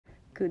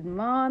Good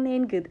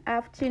morning, good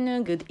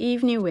afternoon, good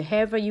evening,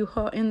 wherever you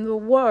are in the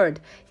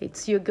world.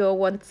 It's your girl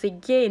once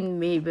again,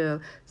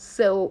 Mabel.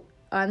 So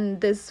on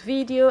this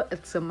video,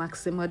 it's a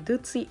Massimo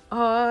Dutti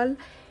haul.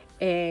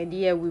 And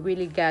yeah, we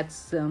really got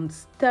some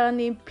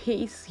stunning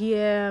piece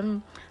here.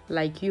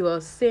 Like you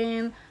are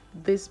seeing,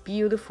 this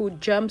beautiful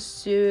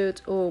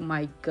jumpsuit. Oh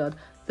my god,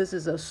 this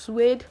is a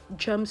suede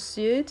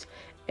jumpsuit,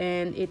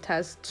 and it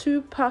has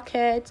two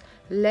pockets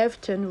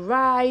left and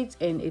right,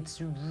 and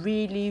it's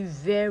really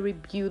very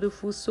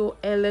beautiful, so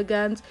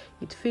elegant.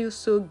 It feels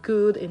so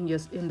good in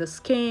the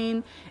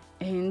skin,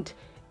 and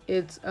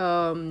it's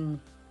 80%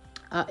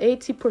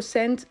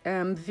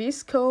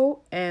 visco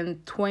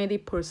and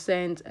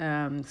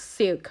 20%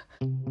 silk.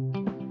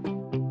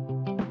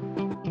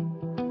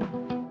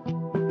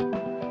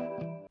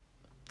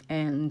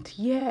 And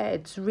yeah,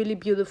 it's really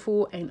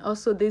beautiful. And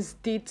also this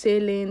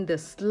detailing, the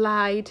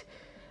slide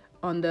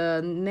on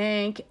the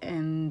neck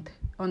and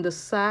on the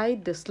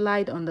side, the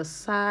slide on the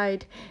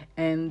side,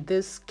 and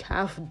this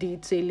scarf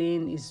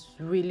detailing is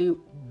really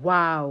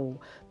wow.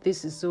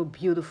 This is so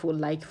beautiful.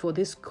 Like for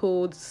this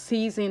cold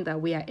season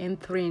that we are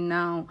entering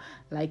now,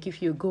 like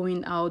if you're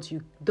going out,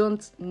 you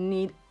don't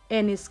need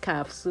any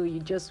scarf, so you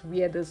just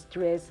wear this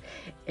dress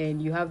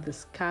and you have the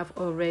scarf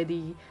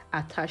already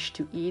attached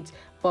to it.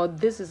 But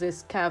this is a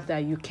scarf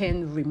that you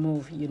can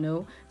remove, you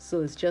know,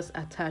 so it's just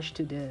attached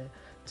to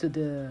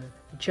the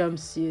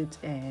jumpsuit.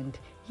 And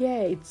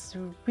yeah, it's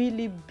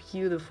really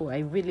beautiful. I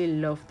really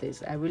love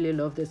this.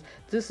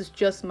 This is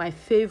just my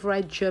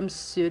favorite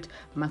jumpsuit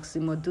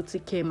Massimo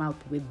Dutti came out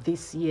with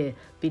this year.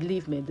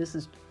 Believe me, this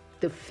is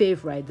the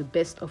favorite, the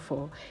best of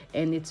all.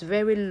 And it's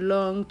very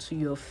long to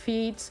your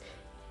feet,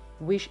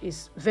 which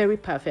is very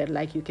perfect.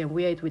 Like you can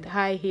wear it with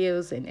high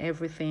heels and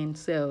everything.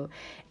 So,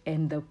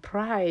 and the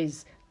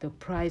price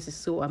is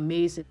so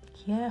amazing.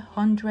 Yeah,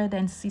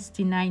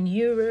 169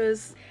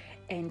 euros.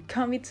 And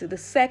coming to the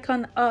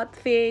second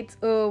outfit,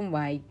 oh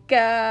my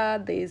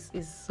god, this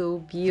is so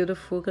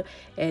beautiful.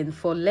 And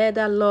for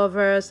leather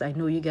lovers, I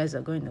know you guys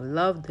are going to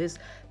love this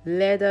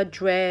leather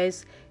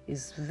dress.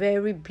 It's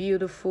very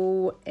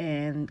beautiful,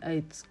 and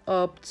it's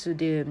up to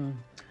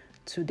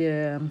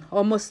the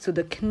almost to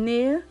the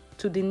knee,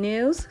 to the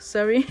nails,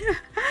 sorry.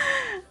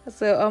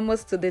 So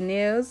almost to the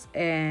nails.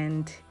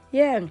 And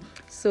yeah,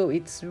 so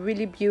it's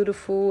really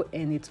beautiful,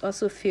 and it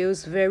also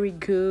feels very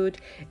good.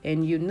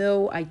 And you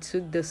know, I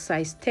took the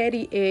size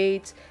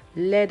 38.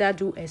 Leather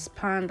do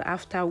expand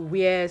after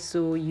wear,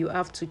 so you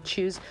have to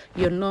choose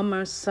your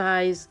normal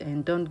size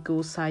and don't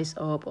go size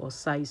up or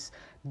size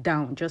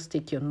down. Just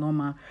take your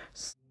normal.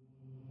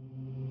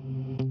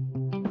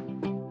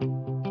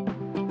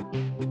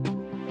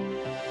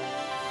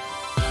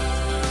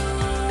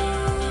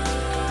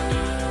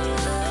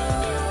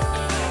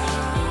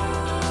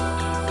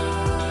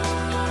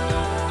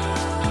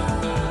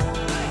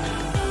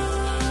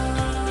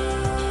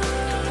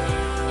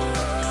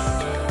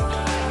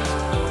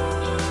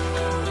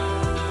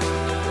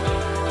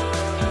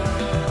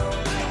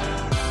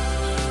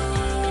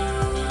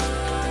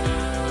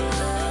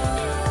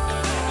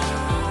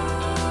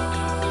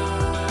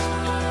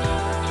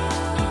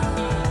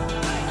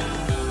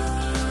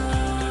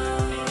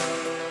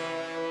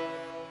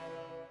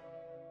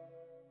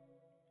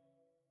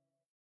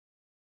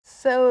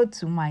 So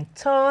to my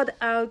third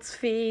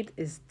outfit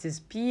is this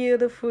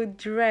beautiful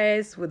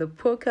dress with a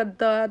polka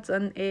dot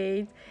on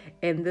it.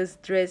 And this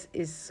dress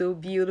is so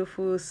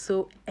beautiful,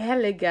 so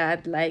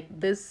elegant. Like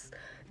this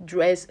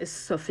dress is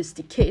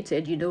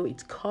sophisticated, you know,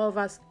 it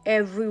covers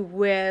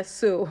everywhere.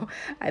 So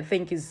I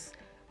think it's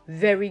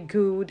very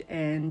good.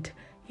 And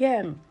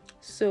yeah,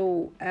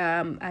 so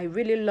I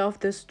really love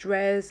this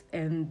dress,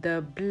 and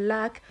the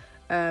black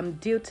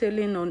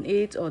detailing on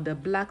it, or the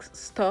black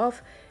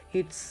stuff,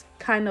 it's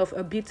kind of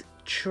a bit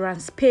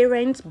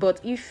transparent,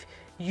 but if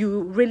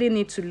you really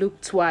need to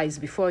look twice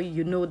before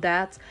you know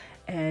that.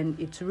 And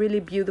it's really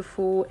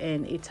beautiful,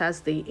 and it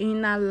has the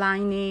inner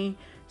lining,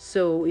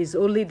 so it's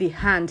only the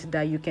hand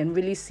that you can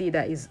really see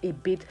that is a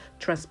bit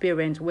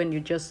transparent when you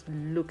just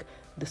look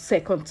the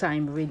second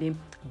time really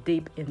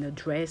deep in the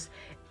dress.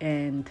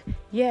 And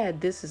yeah,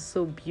 this is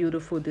so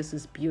beautiful. This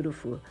is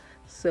beautiful.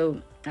 So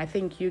I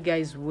think you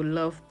guys will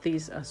love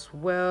this as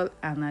well.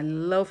 And I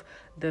love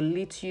the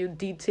little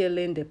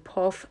detailing, the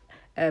puff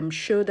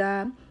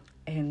shoulder,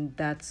 and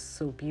that's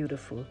so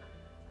beautiful.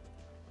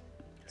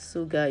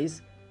 So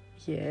guys,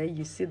 yeah,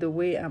 you see the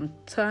way I'm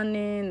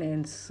turning,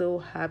 and so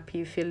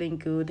happy, feeling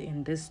good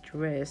in this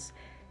dress.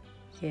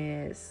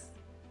 Yes,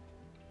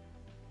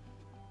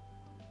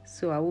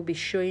 so I will be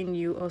showing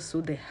you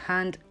also the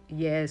hand,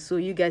 yeah, so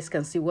you guys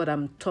can see what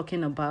I'm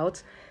talking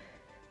about.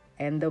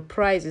 And the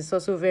price is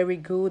also very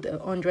good,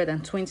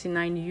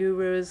 129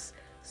 euros.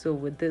 So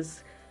with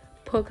this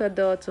polka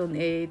dot on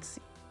it,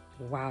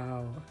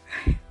 wow.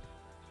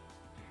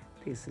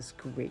 This is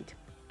great.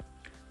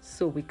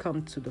 So we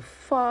come to the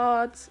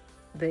fourth.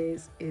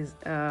 This is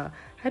I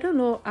don't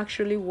know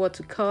actually what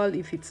to call,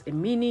 if it's a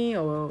mini,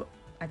 or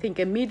I think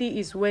a midi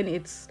is when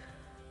it's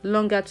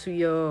longer to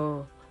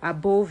your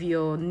above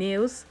your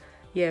nails.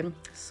 Yeah,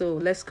 so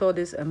let's call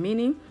this a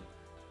mini.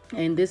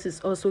 And this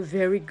is also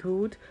very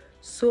good,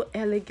 so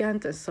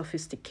elegant and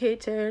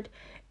sophisticated.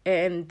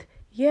 And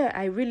yeah,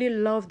 I really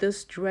love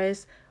this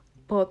dress.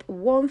 But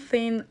one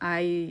thing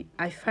I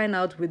find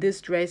out with this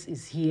dress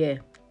is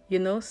here,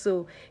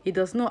 so it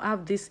does not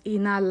have this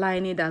inner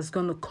lining that's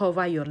going to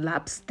cover your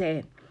lap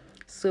stand.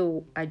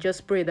 So I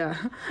just pray that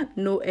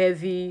no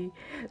heavy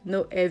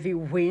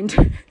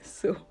wind.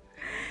 So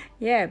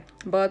yeah,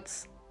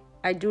 but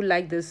I do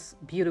like this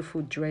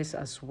beautiful dress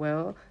as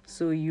well.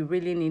 So you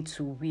really need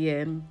to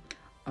wear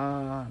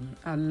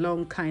a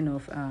long kind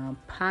of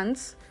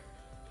pants,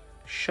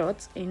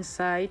 shorts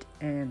inside,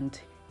 and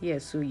yeah,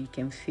 so you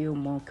can feel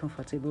more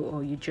comfortable,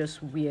 or you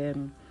just wear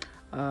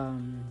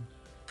um,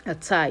 a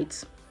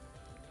tight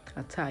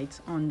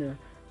under.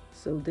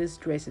 So this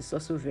dress is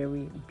also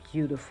very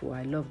beautiful.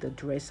 I love the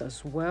dress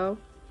as well.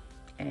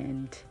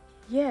 And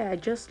yeah, I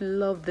just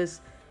love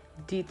this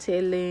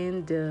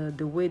detailing,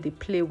 the way they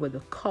play with the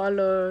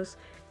colors.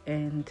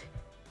 And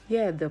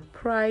yeah, the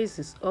price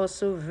is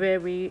also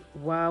very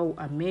wow,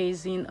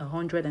 amazing.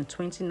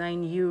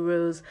 129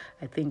 euros.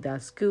 I think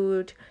that's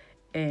good.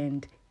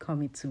 And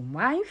coming to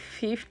my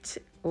fifth,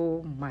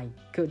 oh my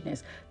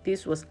goodness,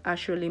 this was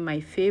actually my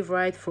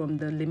favorite from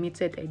the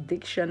limited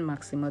edition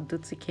Massimo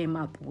Dutti came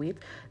out with.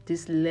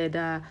 This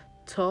leather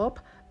top.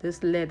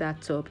 This leather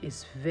top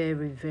is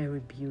very, very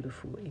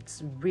beautiful.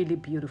 It's really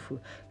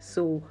beautiful.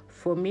 So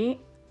for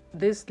me,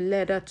 this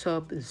leather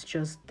top is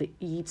just the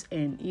it.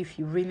 And if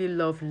you really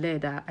love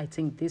leather, I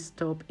think this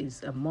top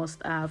is a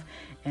must-have.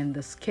 And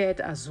the skirt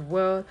as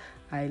well.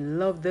 I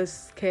love this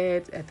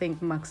skirt. I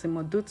think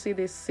Massimo Dutti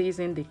this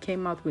season, they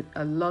came out with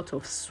a lot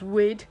of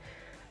suede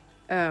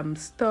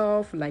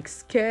stuff, like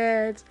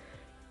skirts,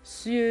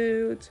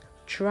 suits,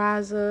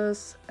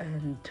 trousers,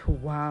 and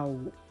wow,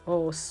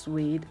 all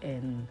suede.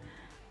 And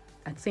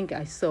I think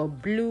I saw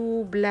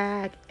blue,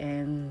 black,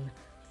 and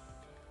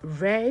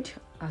red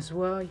as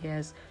well.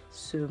 Yes.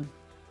 So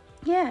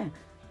yeah,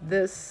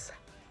 this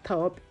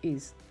top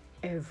is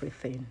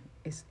everything.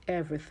 It's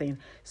everything.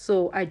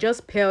 So I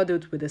just paired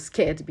it with a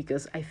skirt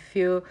because I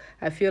feel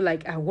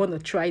like I want to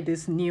try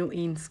this new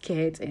in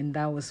skirt, and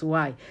that was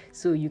why.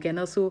 So you can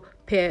also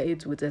pair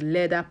it with a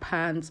leather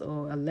pants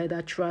or a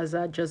leather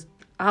trouser, just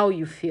how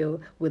you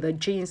feel, with a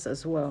jeans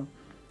as well.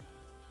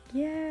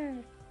 Yeah,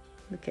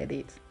 look at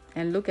it.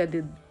 And look at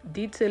the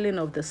detailing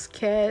of the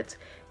skirt.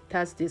 It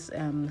has this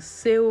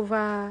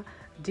silver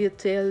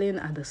detailing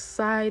at the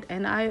side,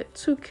 and I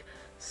took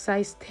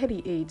size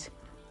 38,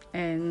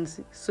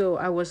 and so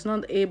I was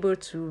not able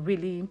to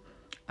really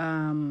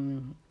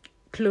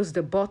close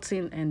the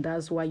button, and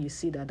that's why you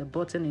see that the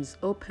button is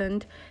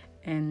opened.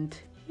 And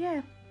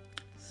yeah,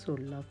 so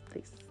love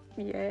this.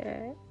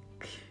 Yeah.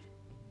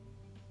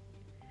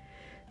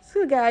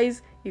 So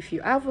guys, if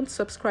you haven't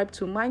subscribed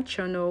to my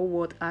channel,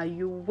 what are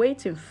you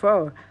waiting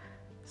for?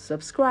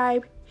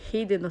 Subscribe,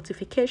 hit the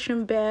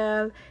notification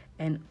bell,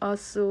 and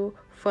also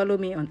follow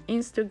me on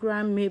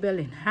Instagram, Mabel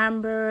in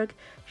Hamburg.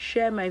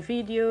 Share my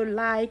video,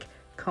 like,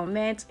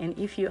 comment, and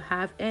if you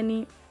have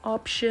any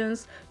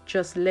options,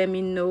 just let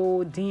me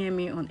know. DM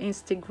me on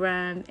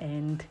Instagram.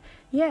 And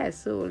yeah,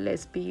 so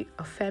let's be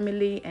a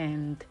family.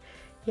 And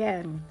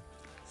yeah,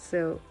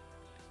 so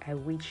I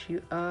wish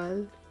you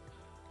all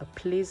a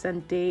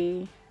pleasant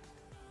day.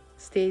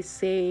 Stay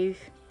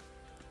safe,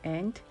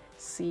 and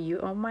see you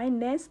on my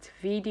next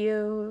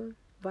video.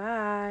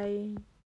 Bye.